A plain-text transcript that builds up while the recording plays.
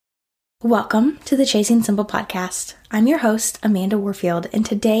Welcome to the Chasing Simple podcast. I'm your host, Amanda Warfield, and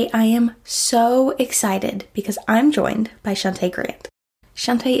today I am so excited because I'm joined by Shante Grant.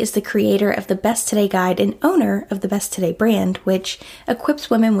 Shante is the creator of the Best Today Guide and owner of the Best Today brand, which equips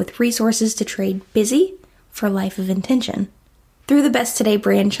women with resources to trade busy for a life of intention. Through the Best Today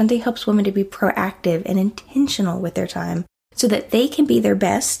brand, Shante helps women to be proactive and intentional with their time so that they can be their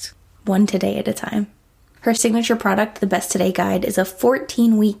best one today at a time. Her signature product, the Best Today Guide, is a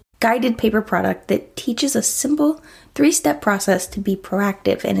 14-week guided paper product that teaches a simple 3-step process to be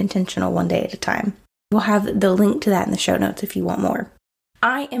proactive and intentional one day at a time. We'll have the link to that in the show notes if you want more.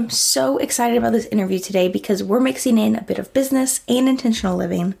 I am so excited about this interview today because we're mixing in a bit of business and intentional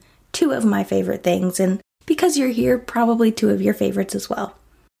living, 2 of my favorite things, and because you're here, probably 2 of your favorites as well.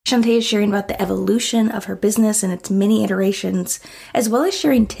 Shante is sharing about the evolution of her business and its many iterations, as well as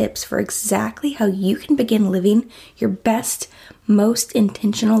sharing tips for exactly how you can begin living your best, most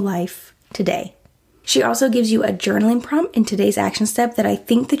intentional life today. She also gives you a journaling prompt in today's action step that I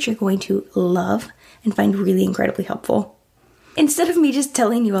think that you're going to love and find really incredibly helpful. Instead of me just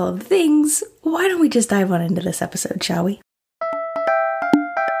telling you all of the things, why don't we just dive on into this episode, shall we?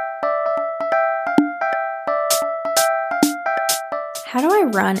 How do I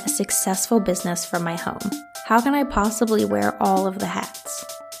run a successful business from my home? How can I possibly wear all of the hats?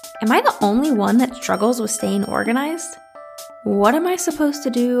 Am I the only one that struggles with staying organized? What am I supposed to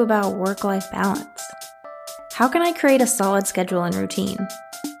do about work-life balance? How can I create a solid schedule and routine?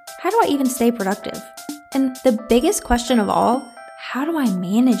 How do I even stay productive? And the biggest question of all, how do I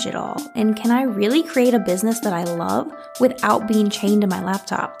manage it all? And can I really create a business that I love without being chained to my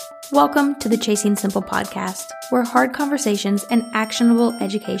laptop? Welcome to the Chasing Simple podcast, where hard conversations and actionable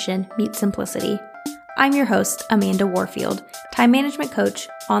education meet simplicity. I'm your host, Amanda Warfield, time management coach,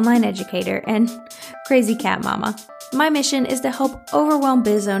 online educator, and crazy cat mama. My mission is to help overwhelmed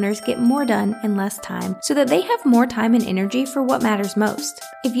biz owners get more done in less time so that they have more time and energy for what matters most.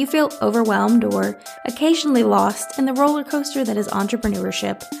 If you feel overwhelmed or occasionally lost in the roller coaster that is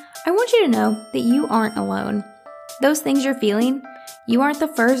entrepreneurship, I want you to know that you aren't alone. Those things you're feeling, you aren't the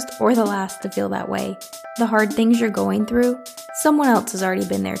first or the last to feel that way. The hard things you're going through, someone else has already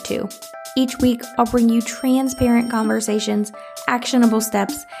been there too. Each week, I'll bring you transparent conversations, actionable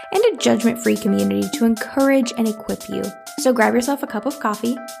steps, and a judgment-free community to encourage and equip you. So grab yourself a cup of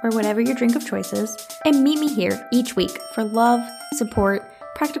coffee or whatever your drink of choice is, and meet me here each week for love, support,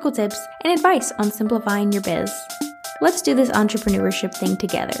 practical tips, and advice on simplifying your biz. Let's do this entrepreneurship thing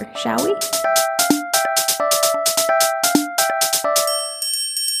together, shall we?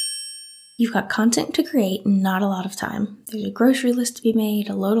 You've got content to create and not a lot of time. There's a grocery list to be made,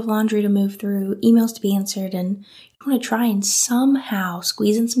 a load of laundry to move through, emails to be answered, and you want to try and somehow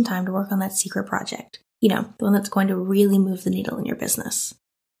squeeze in some time to work on that secret project. You know, the one that's going to really move the needle in your business.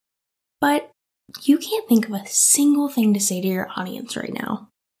 But you can't think of a single thing to say to your audience right now.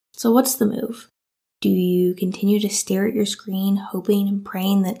 So what's the move? Do you continue to stare at your screen, hoping and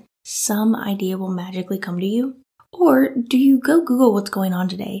praying that some idea will magically come to you? Or do you go Google what's going on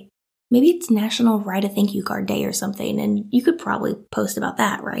today? Maybe it's National Write a Thank You Card Day or something, and you could probably post about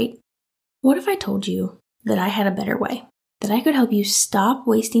that, right? What if I told you that I had a better way? That I could help you stop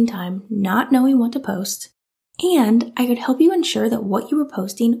wasting time not knowing what to post, and I could help you ensure that what you were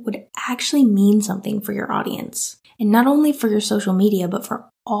posting would actually mean something for your audience. And not only for your social media, but for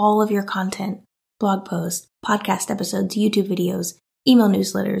all of your content, blog posts, podcast episodes, YouTube videos, email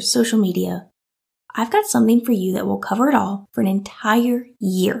newsletters, social media. I've got something for you that will cover it all for an entire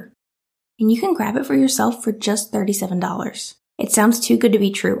year. And you can grab it for yourself for just $37. It sounds too good to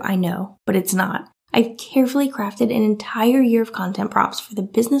be true, I know, but it's not. I've carefully crafted an entire year of content prompts for the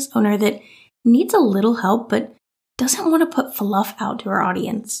business owner that needs a little help but doesn't want to put fluff out to her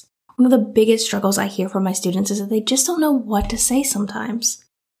audience. One of the biggest struggles I hear from my students is that they just don't know what to say sometimes.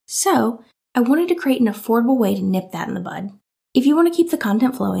 So, I wanted to create an affordable way to nip that in the bud. If you want to keep the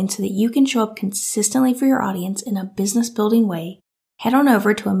content flowing so that you can show up consistently for your audience in a business building way, head on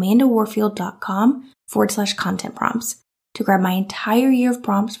over to amandawarfield.com/content prompts to grab my entire year of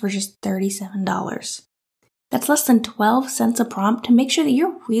prompts for just $37. That's less than 12 cents a prompt to make sure that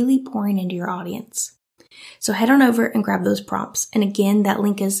you're really pouring into your audience. So head on over and grab those prompts. And again, that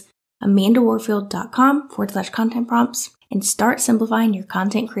link is amandawarfield.com/content prompts and start simplifying your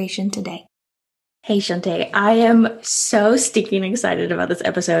content creation today. Hey Shante, I am so stinking excited about this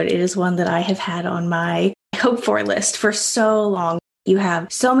episode. It is one that I have had on my hope for list for so long. You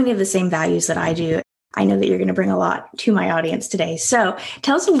have so many of the same values that I do. I know that you're going to bring a lot to my audience today. So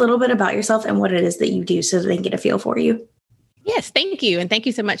tell us a little bit about yourself and what it is that you do so that they can get a feel for you. Yes, thank you. And thank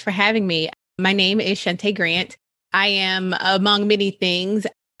you so much for having me. My name is Shante Grant. I am, among many things,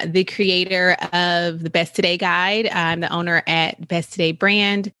 the creator of the Best Today Guide. I'm the owner at Best Today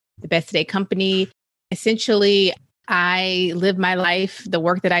Brand, the Best Today Company. Essentially, I live my life, the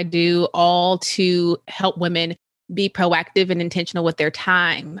work that I do, all to help women be proactive and intentional with their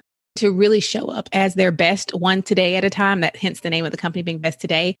time, to really show up as their best one today at a time. That hence the name of the company being Best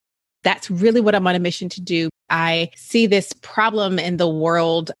Today. That's really what I'm on a mission to do. I see this problem in the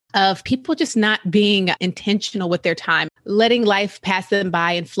world of people just not being intentional with their time, letting life pass them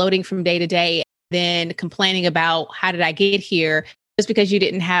by and floating from day to day, then complaining about how did I get here? Just because you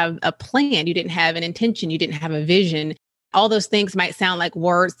didn't have a plan, you didn't have an intention, you didn't have a vision. All those things might sound like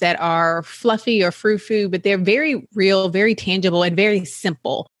words that are fluffy or frou-frou, but they're very real, very tangible, and very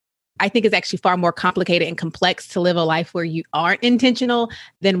simple. I think it's actually far more complicated and complex to live a life where you aren't intentional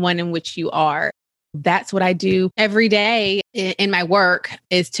than one in which you are. That's what I do every day in my work,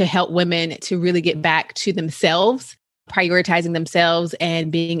 is to help women to really get back to themselves, prioritizing themselves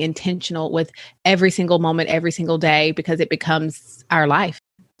and being intentional with every single moment, every single day, because it becomes our life.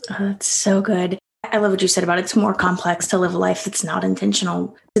 Oh, that's so good. I love what you said about it's more complex to live a life that's not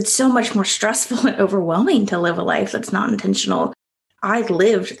intentional. It's so much more stressful and overwhelming to live a life that's not intentional. I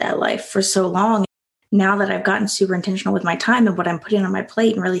lived that life for so long. Now that I've gotten super intentional with my time and what I'm putting on my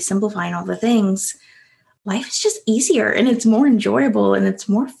plate and really simplifying all the things, life is just easier and it's more enjoyable and it's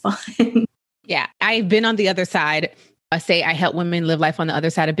more fun. Yeah, I've been on the other side. I say I help women live life on the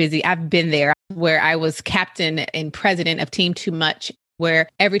other side of busy. I've been there where I was captain and president of Team Too Much, where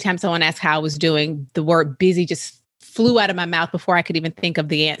every time someone asked how I was doing, the word busy just flew out of my mouth before I could even think of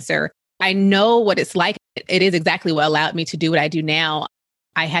the answer. I know what it's like. It is exactly what allowed me to do what I do now.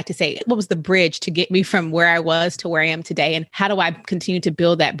 I had to say, what was the bridge to get me from where I was to where I am today? And how do I continue to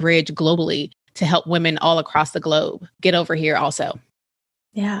build that bridge globally to help women all across the globe get over here also?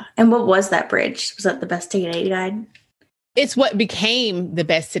 Yeah. And what was that bridge? Was that the Best Today Guide? It's what became the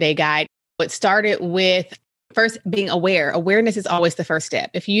Best Today Guide. It started with first being aware. Awareness is always the first step.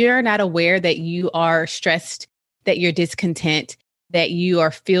 If you're not aware that you are stressed, that you're discontent, that you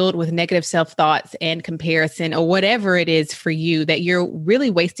are filled with negative self-thoughts and comparison, or whatever it is for you, that you're really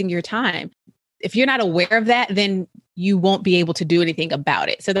wasting your time. If you're not aware of that, then you won't be able to do anything about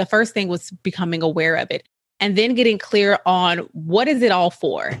it. So the first thing was becoming aware of it, and then getting clear on what is it all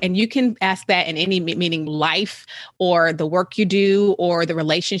for? And you can ask that in any meaning, life or the work you do or the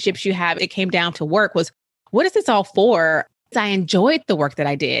relationships you have. It came down to work was, what is this all for? I enjoyed the work that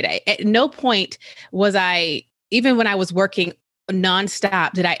I did. At no point was I, even when I was working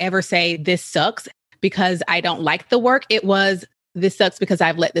nonstop, did I ever say this sucks because I don't like the work? It was, this sucks because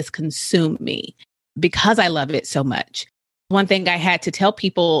I've let this consume me because I love it so much. One thing I had to tell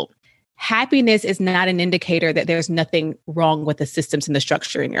people, happiness is not an indicator that there's nothing wrong with the systems and the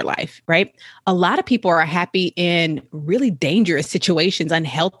structure in your life, right? A lot of people are happy in really dangerous situations,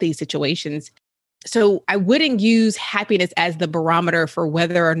 unhealthy situations. So I wouldn't use happiness as the barometer for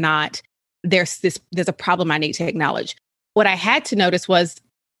whether or not there's a problem I need to acknowledge. What I had to notice was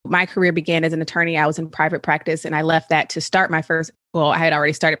my career began as an attorney. I was in private practice and I left that to start my first, I had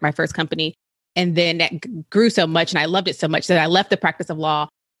already started my first company. And then that grew so much and I loved it so much that I left the practice of law.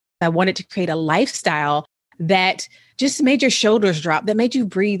 I wanted to create a lifestyle that just made your shoulders drop, that made you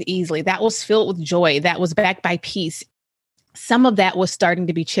breathe easily, that was filled with joy, that was backed by peace. Some of that was starting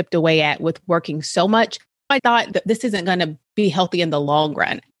to be chipped away at with working so much. I thought that this isn't going to be healthy in the long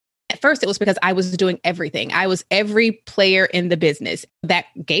run. At first, it was because I was doing everything. I was every player in the business. That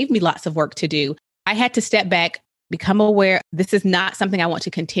gave me lots of work to do. I had to step back, become aware, this is not something I want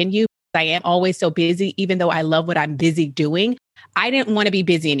to continue. I am always so busy, even though I love what I'm busy doing. I didn't want to be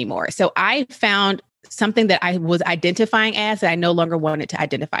busy anymore. So I found something that I was identifying as that I no longer wanted to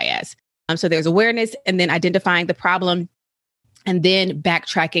identify as. So there's awareness and then identifying the problem and then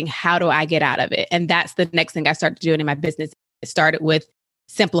backtracking, how do I get out of it? And that's the next thing I started doing in my business. It started with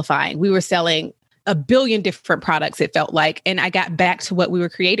simplifying. We were selling a billion different products, it felt like, and I got back to what we were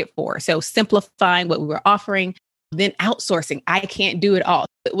created for. So simplifying what we were offering, then outsourcing. I can't do it all.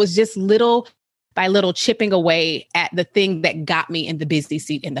 It was just little by little chipping away at the thing that got me in the busy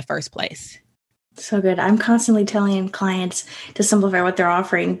seat in the first place. So good. I'm constantly telling clients to simplify what they're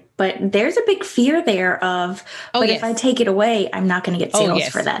offering, but there's a big fear there of, if I take it away, I'm not going to get sales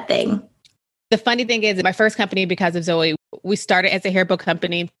for that thing. The funny thing is, my first company, Because of Zoe, we started as a hair bow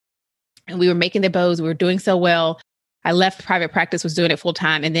company and we were making the bows. We were doing so well. I left private practice, was doing it full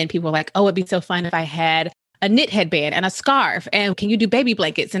time. And then people were like, oh, it'd be so fun if I had a knit headband and a scarf. And can you do baby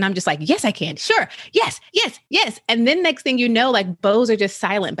blankets? And I'm just like, yes, I can. Sure. Yes, yes, yes. And then next thing you know, like bows are just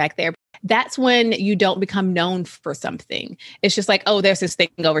silent back there. That's when you don't become known for something. It's just like, oh, there's this thing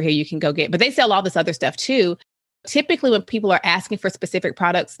over here you can go get. But they sell all this other stuff too. Typically, when people are asking for specific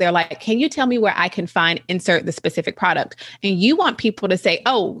products, they're like, can you tell me where I can insert the specific product? And you want people to say,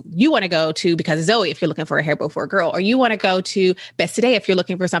 oh, you want to go to Because of Zoe if you're looking for a hair bow for a girl, or you want to go to Best Today if you're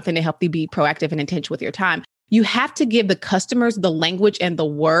looking for something to help you be proactive and intentional with your time. You have to give the customers the language and the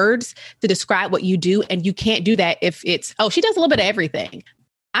words to describe what you do. And you can't do that if it's, oh, she does a little bit of everything.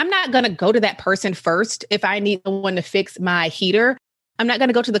 I'm not going to go to that person first if I need someone to fix my heater. I'm not going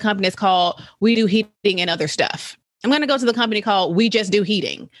to go to the company that's called We Do Heating and Other Stuff. I'm going to go to the company called We Just Do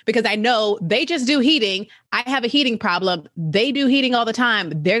Heating because I know they just do heating. I have a heating problem. They do heating all the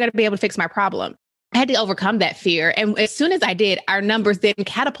time. They're going to be able to fix my problem. I had to overcome that fear. And as soon as I did, our numbers then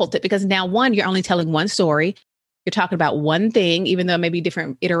catapulted because now, one, you're only telling one story. You're talking about one thing, even though it may be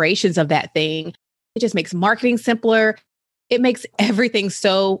different iterations of that thing. It just makes marketing simpler. It makes everything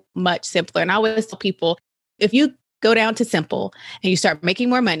so much simpler. And I always tell people, if you go down to simple and you start making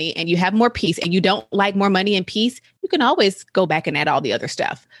more money and you have more peace and you don't like more money and peace, you can always go back and add all the other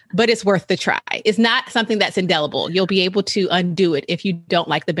stuff, but it's worth the try. It's not something that's indelible. You'll be able to undo it if you don't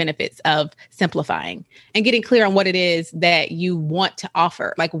like the benefits of simplifying and getting clear on what it is that you want to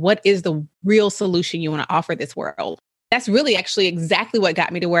offer. Like, what is the real solution you want to offer this world? That's really actually exactly what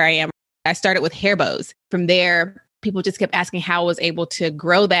got me to where I am. I started with hair bows. From there, people just kept asking how I was able to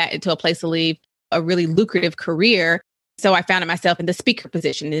grow that into a place to leave a really lucrative career. So I found myself in the speaker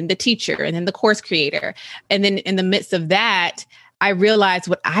position and the teacher and then the course creator. And then in the midst of that, I realized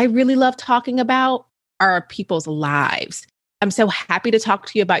what I really love talking about are people's lives. I'm so happy to talk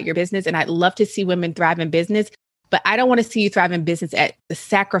to you about your business and I'd love to see women thrive in business, but I don't want to see you thrive in business at the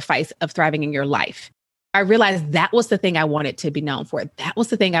sacrifice of thriving in your life. I realized that was the thing I wanted to be known for. That was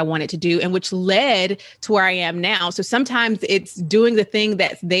the thing I wanted to do, and which led to where I am now. So sometimes it's doing the thing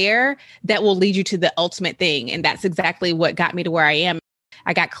that's there that will lead you to the ultimate thing. And that's exactly what got me to where I am.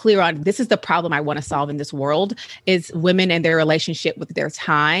 I got clear on this is the problem I want to solve in this world is women and their relationship with their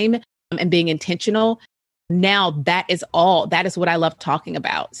time and being intentional. Now that is what I love talking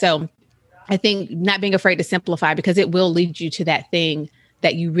about. So I think not being afraid to simplify because it will lead you to that thing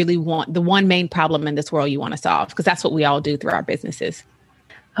that you really want, the one main problem in this world you want to solve, because that's what we all do through our businesses.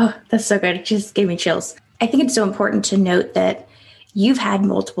 Oh, that's so good. It just gave me chills. I think it's so important to note that you've had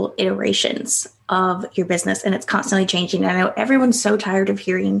multiple iterations of your business and it's constantly changing. I know everyone's so tired of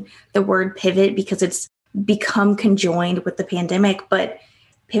hearing the word pivot because it's become conjoined with the pandemic, but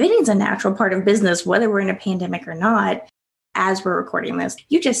pivoting is a natural part of business, whether we're in a pandemic or not. As we're recording this,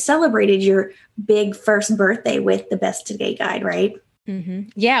 you just celebrated your big first birthday with the Best Today Guide, right? Mm-hmm.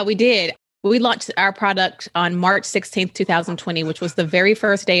 Yeah, we did. We launched our product on March 16th, 2020, which was the very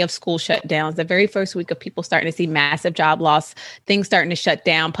first day of school shutdowns, the very first week of people starting to see massive job loss, things starting to shut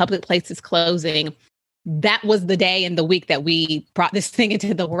down, public places closing. That was the day and the week that we brought this thing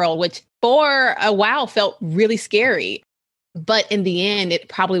into the world, which for a while felt really scary. But in the end, it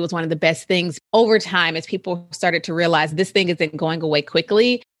probably was one of the best things over time as people started to realize this thing isn't going away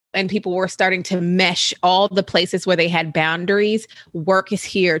quickly. And people were starting to mesh all the places where they had boundaries. Work is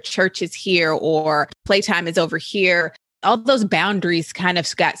here, church is here, or playtime is over here. All those boundaries kind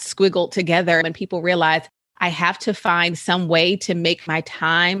of got squiggled together and people realized I have to find some way to make my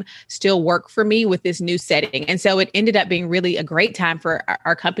time still work for me with this new setting. And so it ended up being really a great time for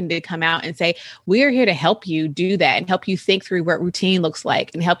our company to come out and say, we are here to help you do that and help you think through what routine looks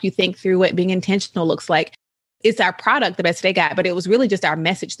like and help you think through what being intentional looks like. It's our product, the Best Today Guide, but it was really just our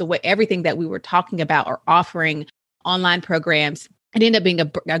message, the way everything that we were talking about or offering online programs. It ended up being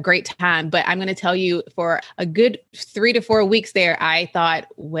a great time. But I'm going to tell you, for a good 3 to 4 weeks there, I thought,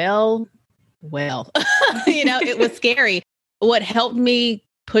 well, it was scary. What helped me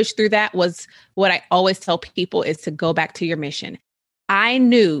push through that was what I always tell people is to go back to your mission. I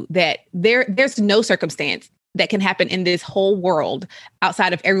knew that there's no circumstance that can happen in this whole world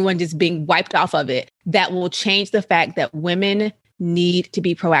outside of everyone just being wiped off of it that will change the fact that women need to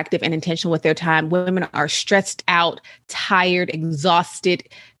be proactive and intentional with their time. Women are stressed out, tired, exhausted,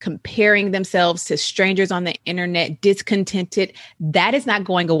 comparing themselves to strangers on the internet, discontented. That is not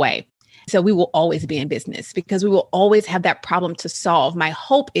going away. So we will always be in business because we will always have that problem to solve. My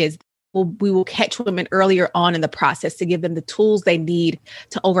hope is we will catch women earlier on in the process to give them the tools they need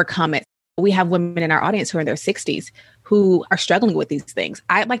to overcome it. We have women in our audience who are in their 60s who are struggling with these things.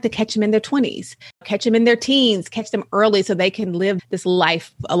 I'd like to catch them in their 20s, catch them in their teens, catch them early so they can live this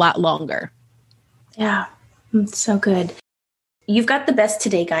life a lot longer. Yeah, it's so good. You've got the Best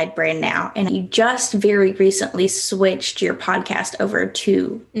Today Guide brand now, and you just very recently switched your podcast over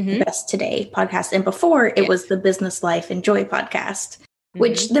to the Best Today podcast. And before it was the Business Life and Joy podcast,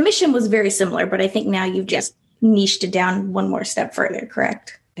 which the mission was very similar, but I think now you've just niched it down one more step further,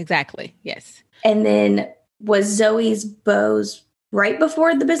 correct? Exactly. Yes. And then Was Zoe's Bows right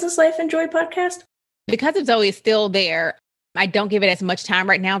before the Business Life and Joy podcast? Because of Zoe is still there, I don't give it as much time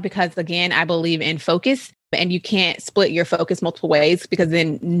right now because, again, I believe in focus. And you can't split your focus multiple ways because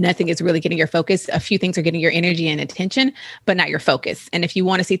then nothing is really getting your focus. A few things are getting your energy and attention, but not your focus. And if you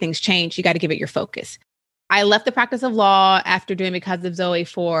want to see things change, you got to give it your focus. I left the practice of law after doing Because of Zoe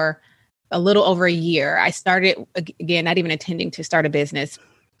for a little over a year. I started, again, not even intending to start a business.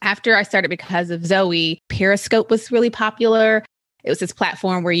 After I started Because of Zoe, Periscope was really popular. It was this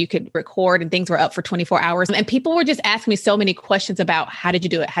platform where you could record and things were up for 24 hours. And people were just asking me so many questions about how did you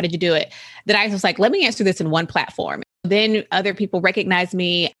do it? How did you do it? That I was like, let me answer this in one platform. Then other people recognized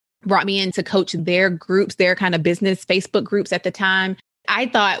me, brought me in to coach their groups, their kind of business Facebook groups at the time. I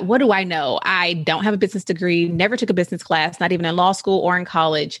thought, what do I know? I don't have a business degree, never took a business class, not even in law school or in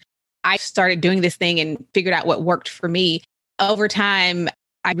college. I started doing this thing and figured out what worked for me. Over time,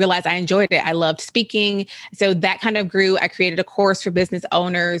 I realized I enjoyed it. I loved speaking. So that kind of grew. I created a course for business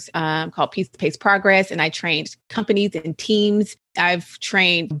owners called Peace Pace Progress. And I trained companies and teams. I've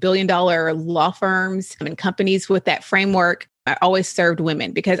trained billion-dollar law firms and companies with that framework. I always served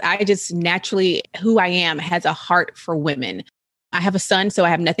women because I just naturally, who I am, has a heart for women. I have a son, so I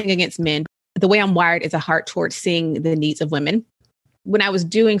have nothing against men. The way I'm wired is a heart towards seeing the needs of women. When I was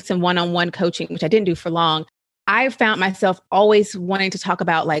doing some one-on-one coaching, which I didn't do for long, I found myself always wanting to talk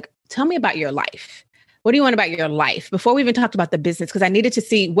about, like, tell me about your life. What do you want about your life? Before we even talked about the business, because I needed to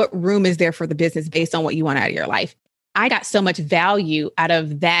see what room is there for the business based on what you want out of your life. I got so much value out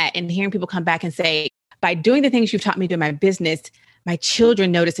of that and hearing people come back and say, by doing the things you've taught me to do in my business, my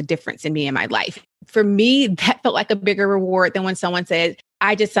children notice a difference in me and my life. For me, that felt like a bigger reward than when someone said,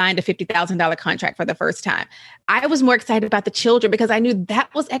 I just signed a $50,000 contract for the first time. I was more excited about the children because I knew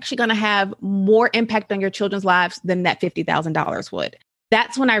that was actually going to have more impact on your children's lives than that $50,000 would.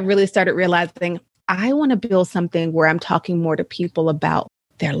 That's when I really started realizing I want to build something where I'm talking more to people about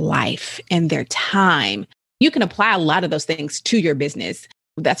their life and their time. You can apply a lot of those things to your business.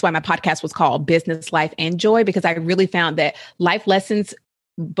 That's why my podcast was called Business Life and Joy, because I really found that life lessons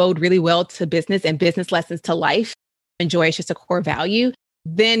bode really well to business and business lessons to life. And joy is just a core value.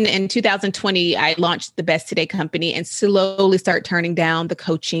 Then in 2020, I launched the Best Today company and slowly start turning down the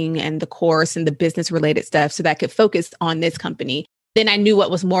coaching and the course and the business related stuff so that I could focus on this company. Then I knew what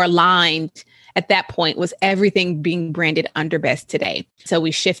was more aligned at that point was everything being branded under Best Today. So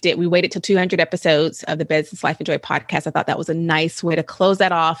we shifted, we waited till 200 episodes of the Business Life and Joy podcast. I thought that was a nice way to close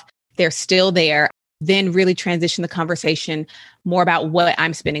that off. They're still there. Then really transition the conversation more about what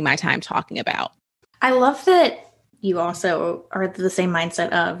I'm spending my time talking about. I love that you also are the same mindset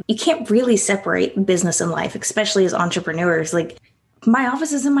of you can't really separate business and life, especially as entrepreneurs. Like, my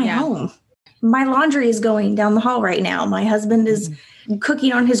office is in my home. My laundry is going down the hall right now. My husband is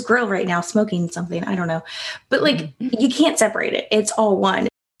cooking on his grill right now, smoking something. I don't know. But like, you can't separate it. It's all one.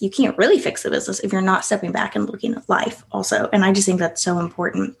 You can't really fix the business if you're not stepping back and looking at life also. And I just think that's so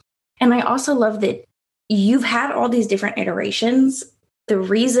important. And I also love that you've had all these different iterations. The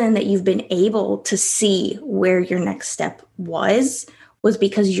reason that you've been able to see where your next step was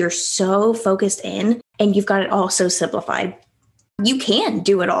because you're so focused in and you've got it all so simplified. You can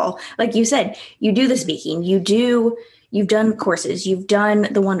do it all. Like you said, you do the speaking, you've done courses, you've done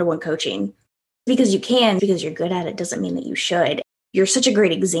the one-to-one coaching because you can, because you're good at it doesn't mean that you should. You're such a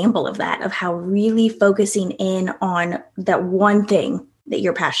great example of that, of how really focusing in on that one thing that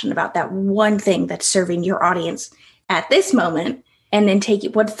you're passionate about, that one thing that's serving your audience at this moment. And then take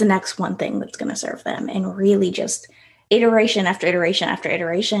it, what's the next one thing that's going to serve them? And really just iteration after iteration after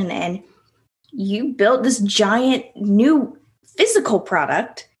iteration. And you built this giant new physical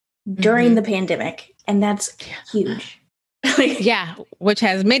product during the pandemic. And that's huge. Yeah, which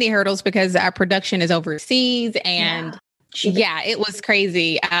has many hurdles because our production is overseas and it was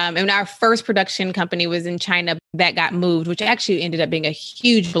crazy. And our first production company was in China that got moved, which actually ended up being a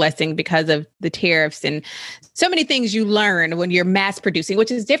huge blessing because of the tariffs and so many things you learn when you're mass producing,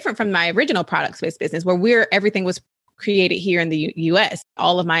 which is different from my original products-based business where everything was created here in the US.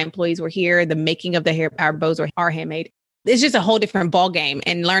 All of my employees were here. The making of the hair, our bows are handmade. It's just a whole different ball game,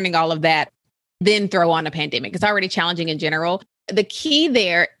 and learning all of that, then throw on a pandemic. It's already challenging in general. The key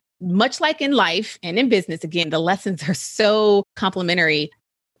there, much like in life and in business, again, the lessons are so complementary.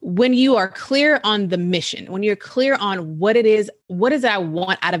 When you are clear on the mission, when you're clear on what it is I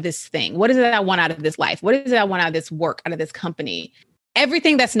want out of this thing? What is it I want out of this life? What is it I want out of this work, out of this company?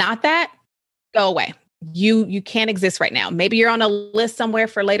 Everything that's not that, go away. You can't exist right now. Maybe you're on a list somewhere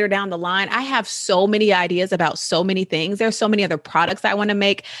for later down the line. I have so many ideas about so many things. There's so many other products I want to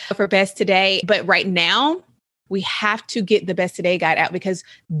make for Best Today. But right now, We have to get the Best Today guide out because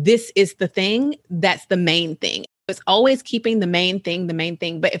this is the thing that's the main thing. It's always keeping the main thing, the main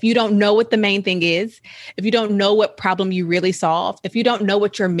thing. But if you don't know what the main thing is, if you don't know what problem you really solve, if you don't know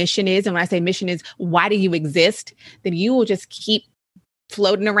what your mission is, and when I say mission is, why do you exist, then you will just keep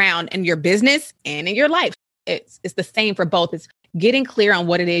floating around in your business and in your life. It's the same for both. It's getting clear on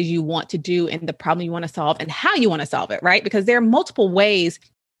what it is you want to do and the problem you want to solve and how you want to solve it, right? Because there are multiple ways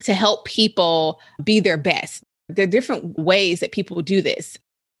to help people be their best. There are different ways that people do this.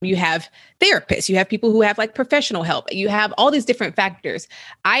 You have therapists, you have people who have like professional help, you have all these different factors.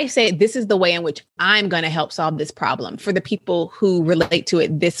 I say this is the way in which I'm going to help solve this problem for the people who relate to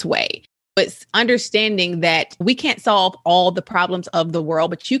it this way. It's understanding that we can't solve all the problems of the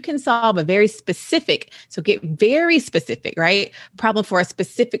world, but you can solve a very specific, so get very specific, right? Problem for a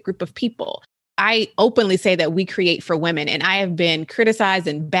specific group of people. I openly say that we create for women, and I have been criticized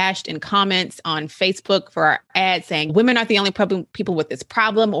and bashed in comments on Facebook for our ads saying women aren't the only people with this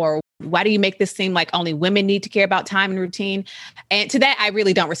problem, or why do you make this seem like only women need to care about time and routine? And to that, I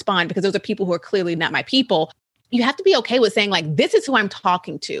really don't respond because those are people who are clearly not my people. You have to be okay with saying like, this is who I'm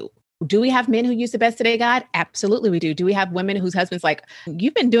talking to. Do we have men who use the Best Today guide? Absolutely we do. Do we have women whose husbands like,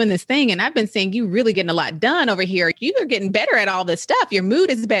 you've been doing this thing and I've been seeing you really getting a lot done over here. You are getting better at all this stuff. Your mood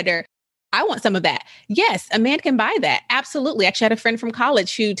is better. I want some of that. Yes, a man can buy that. Absolutely. Actually, I had a friend from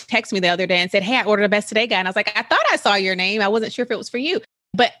college who texted me the other day and said, hey, I ordered a Best Today guide. And I was like, I thought I saw your name. I wasn't sure if it was for you,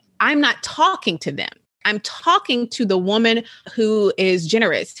 but I'm not talking to them. I'm talking to the woman who is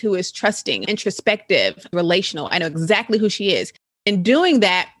generous, who is trusting, introspective, relational. I know exactly who she is. In doing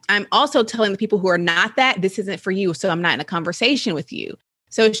that, I'm also telling the people who are not that, this isn't for you. So I'm not in a conversation with you.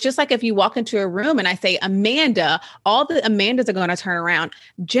 So it's just like if you walk into a room and I say, Amanda, all the Amandas are going to turn around.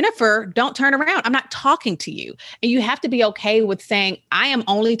 Jennifer, don't turn around. I'm not talking to you. And you have to be okay with saying, I am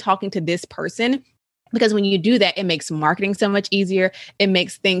only talking to this person, because when you do that, it makes marketing so much easier. It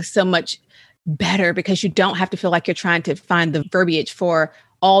makes things so much better because you don't have to feel like you're trying to find the verbiage for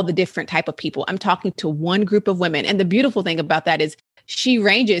all the different type of people. I'm talking to one group of women. And the beautiful thing about that is she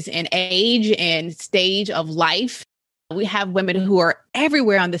ranges in age and stage of life. We have women who are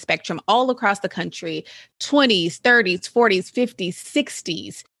everywhere on the spectrum, all across the country, 20s, 30s, 40s, 50s,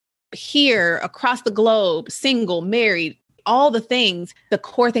 60s, here, across the globe, single, married, all the things. The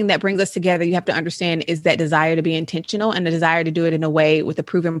core thing that brings us together, you have to understand, is that desire to be intentional and the desire to do it in a way with a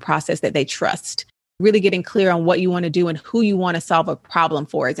proven process that they trust. Really getting clear on what you want to do and who you want to solve a problem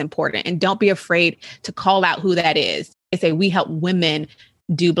for is important. And don't be afraid to call out who that is. They say, we help women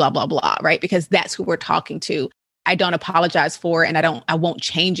do blah, blah, blah, right? Because that's who we're talking to. I don't apologize for it, and I won't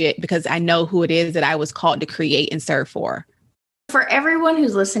change it because I know who it is that I was called to create and serve for. For everyone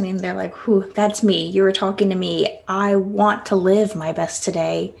who's listening, they're like, whew, that's me. You were talking to me. I want to live my best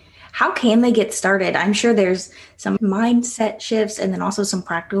today. How can they get started? I'm sure there's some mindset shifts and then also some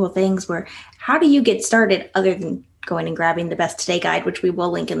practical things where how do you get started other than going and grabbing the Best Today guide, which we will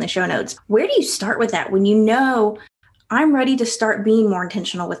link in the show notes? Where do you start with that when you know I'm ready to start being more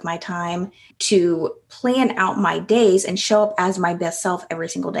intentional with my time, to plan out my days and show up as my best self every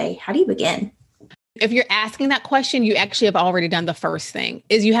single day? How do you begin? If you're asking that question, you actually have already done the first thing,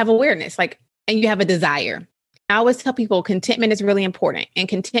 is you have awareness, and you have a desire. I always tell people contentment is really important, and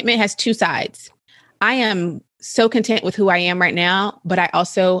contentment has two sides. I am so content with who I am right now, but I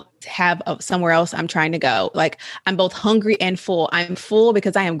also have somewhere else I'm trying to go. Like, I'm both hungry and full. I'm full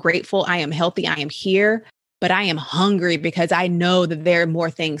because I am grateful. I am healthy. I am here. But I am hungry because I know that there are more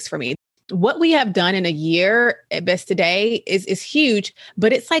things for me. What we have done in a year at Best Today is huge,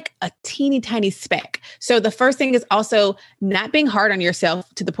 but it's like a teeny tiny speck. So the first thing is also not being hard on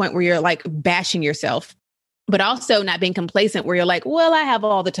yourself to the point where you're like bashing yourself, but also not being complacent where you're like, well, I have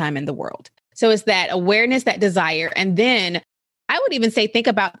all the time in the world. So it's that awareness, that desire. And then I would even say, think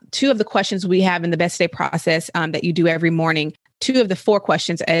about two of the questions we have in the Best Today process that you do every morning. Two of the four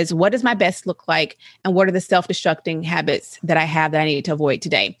questions is, what does my best look like? And what are the self-destructing habits that I have that I need to avoid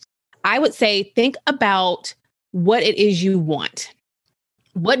today? I would say, think about what it is you want.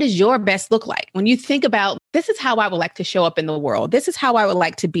 What does your best look like? When you think about, this is how I would like to show up in the world. This is how I would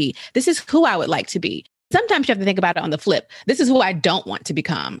like to be. This is who I would like to be. Sometimes you have to think about it on the flip. This is who I don't want to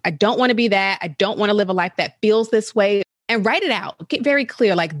become. I don't want to be that. I don't want to live a life that feels this way. And write it out. Get very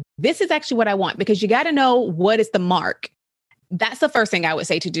clear. Like, this is actually what I want, because you got to know what is the mark. That's the first thing I would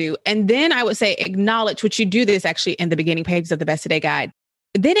say to do. And then I would say acknowledge, which you do this actually in the beginning pages of the Best Today guide.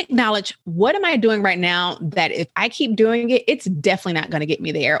 Then acknowledge, what am I doing right now that if I keep doing it, it's definitely not going to get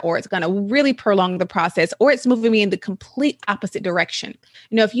me there, or it's going to really prolong the process, or it's moving me in the complete opposite direction.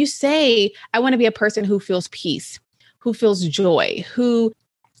 You know, if you say, I want to be a person who feels peace, who feels joy, who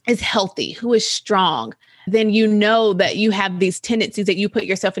is healthy, who is strong, then you know that you have these tendencies that you put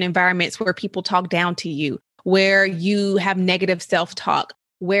yourself in environments where people talk down to you, where you have negative self-talk,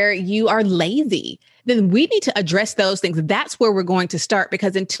 where you are lazy, then we need to address those things. That's where we're going to start,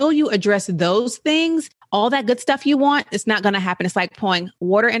 because until you address those things, all that good stuff you want, it's not going to happen. It's like pouring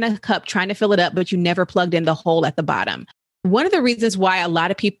water in a cup, trying to fill it up, but you never plugged in the hole at the bottom. One of the reasons why a lot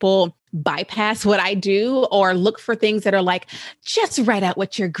of people bypass what I do or look for things that are like, just write out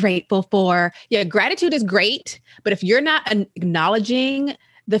what you're grateful for. Yeah, gratitude is great, but if you're not acknowledging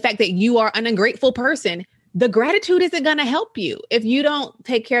the fact that you are an ungrateful person, the gratitude isn't going to help you. If you don't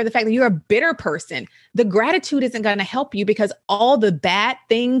take care of the fact that you're a bitter person, the gratitude isn't going to help you, because all the bad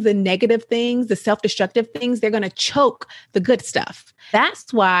things, the negative things, the self-destructive things, they're going to choke the good stuff.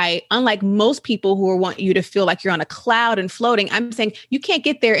 That's why, unlike most people who want you to feel like you're on a cloud and floating, I'm saying you can't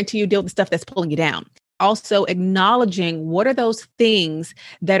get there until you deal with the stuff that's pulling you down. Also acknowledging what are those things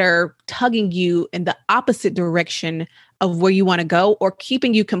that are tugging you in the opposite direction of where you want to go, or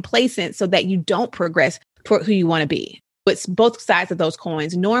keeping you complacent so that you don't progress toward who you want to be. It's both sides of those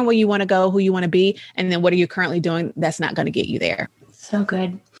coins, knowing where you want to go, who you want to be, and then what are you currently doing that's not going to get you there. So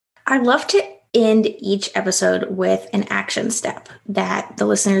good. I'd love to end each episode with an action step that the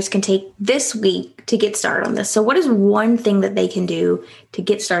listeners can take this week to get started on this. So what is one thing that they can do to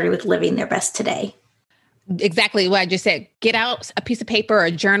get started with living their best today? Exactly what I just said. Get out a piece of paper, or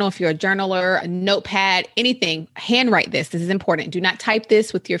a journal if you're a journaler, a notepad, anything. Handwrite this. This is important. Do not type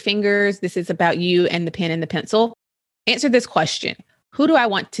this with your fingers. This is about you and the pen and the pencil. Answer this question. Who do I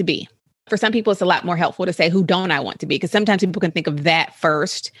want to be? For some people, it's a lot more helpful to say, who don't I want to be? Because sometimes people can think of that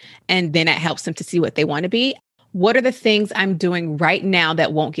first, and then it helps them to see what they want to be. What are the things I'm doing right now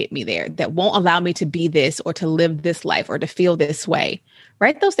that won't get me there, that won't allow me to be this or to live this life or to feel this way?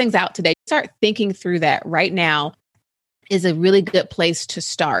 Write those things out today. Start thinking through that right now is a really good place to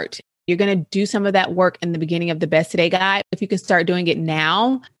start. You're going to do some of that work in the beginning of the Best Today Guide. If you can start doing it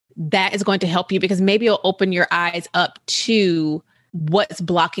now, that is going to help you, because maybe it'll open your eyes up to what's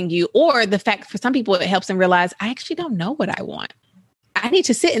blocking you, or the fact for some people, it helps them realize, I actually don't know what I want. I need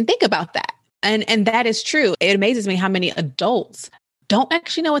to sit and think about that. And that is true. It amazes me how many adults don't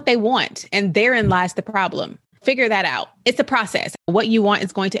actually know what they want. And therein lies the problem. Figure that out. It's a process. What you want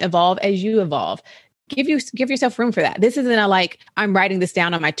is going to evolve as you evolve. Give yourself room for that. This isn't a like, I'm writing this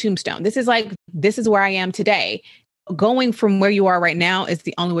down on my tombstone. This is like, this is where I am today. Going from where you are right now is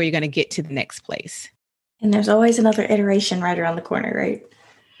the only way you're going to get to the next place. And there's always another iteration right around the corner, right?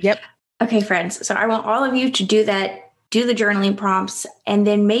 Yep. Okay, friends. So I want all of you to do that. Do the journaling prompts, and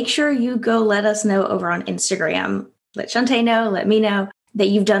then make sure you go let us know over on Instagram. Let Shante know, let me know that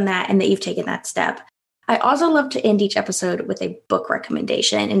you've done that and that you've taken that step. I also love to end each episode with a book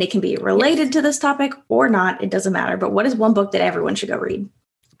recommendation, and it can be related to this topic or not. It doesn't matter. But what is one book that everyone should go read?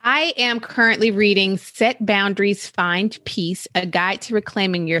 I am currently reading Set Boundaries, Find Peace, A Guide to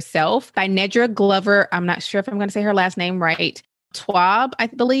Reclaiming Yourself by Nedra Glover. I'm not sure if I'm going to say her last name right. Twab, I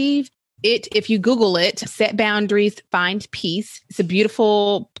believe. If you Google it, Set Boundaries, Find Peace. It's a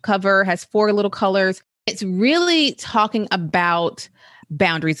beautiful cover, has 4 little colors. It's really talking about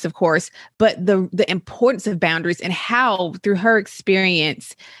boundaries, of course, but the importance of boundaries and how, through her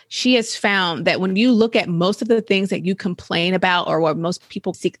experience, she has found that when you look at most of the things that you complain about, or what most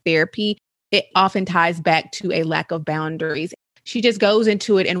people seek therapy, it often ties back to a lack of boundaries. She just goes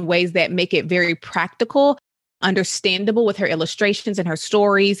into it in ways that make it very practical, understandable with her illustrations and her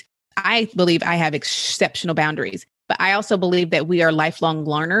stories. I believe I have exceptional boundaries, but I also believe that we are lifelong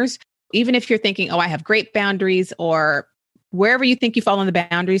learners. Even if you're thinking, oh, I have great boundaries, or wherever you think you fall on the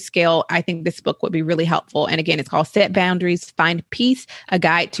boundary scale, I think this book would be really helpful. And again, it's called Set Boundaries, Find Peace, A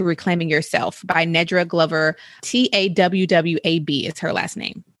Guide to Reclaiming Yourself by Nedra Glover. Tawwab is her last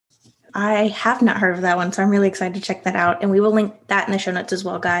name. I have not heard of that one, so I'm really excited to check that out. And we will link that in the show notes as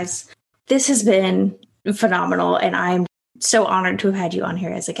well, guys. This has been phenomenal, and I'm so honored to have had you on here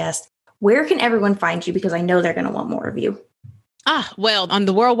as a guest. Where can everyone find you? Because I know they're going to want more of you. Well, on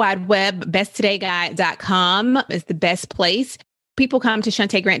the World Wide Web, besttodayguide.com is the best place. People come to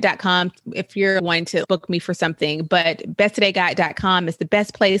shantaegrant.com if you're wanting to book me for something, but besttodayguide.com is the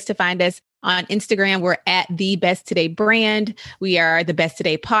best place to find us. On Instagram, we're at the Best Today brand. We are the Best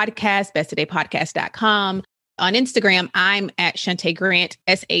Today podcast, besttodaypodcast.com. On Instagram, I'm at Shante Grant,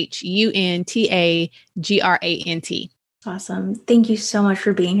 SHUNTAGRANT. Awesome. Thank you so much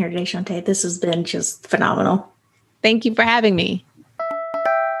for being here today, Shante. This has been just phenomenal. Thank you for having me.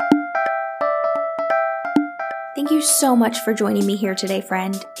 Thank you so much for joining me here today,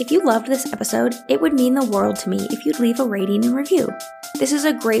 friend. If you loved this episode, it would mean the world to me if you'd leave a rating and review. This is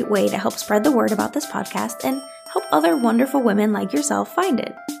a great way to help spread the word about this podcast and help other wonderful women like yourself find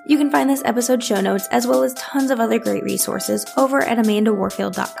it. You can find this episode show notes as well as tons of other great resources over at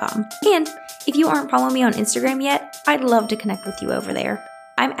amandawarfield.com. And if you aren't following me on Instagram yet, I'd love to connect with you over there.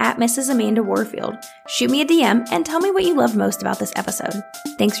 I'm at Mrs. Amanda Warfield. Shoot me a DM and tell me what you loved most about this episode.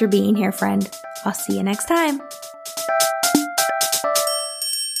 Thanks for being here, friend. I'll see you next time.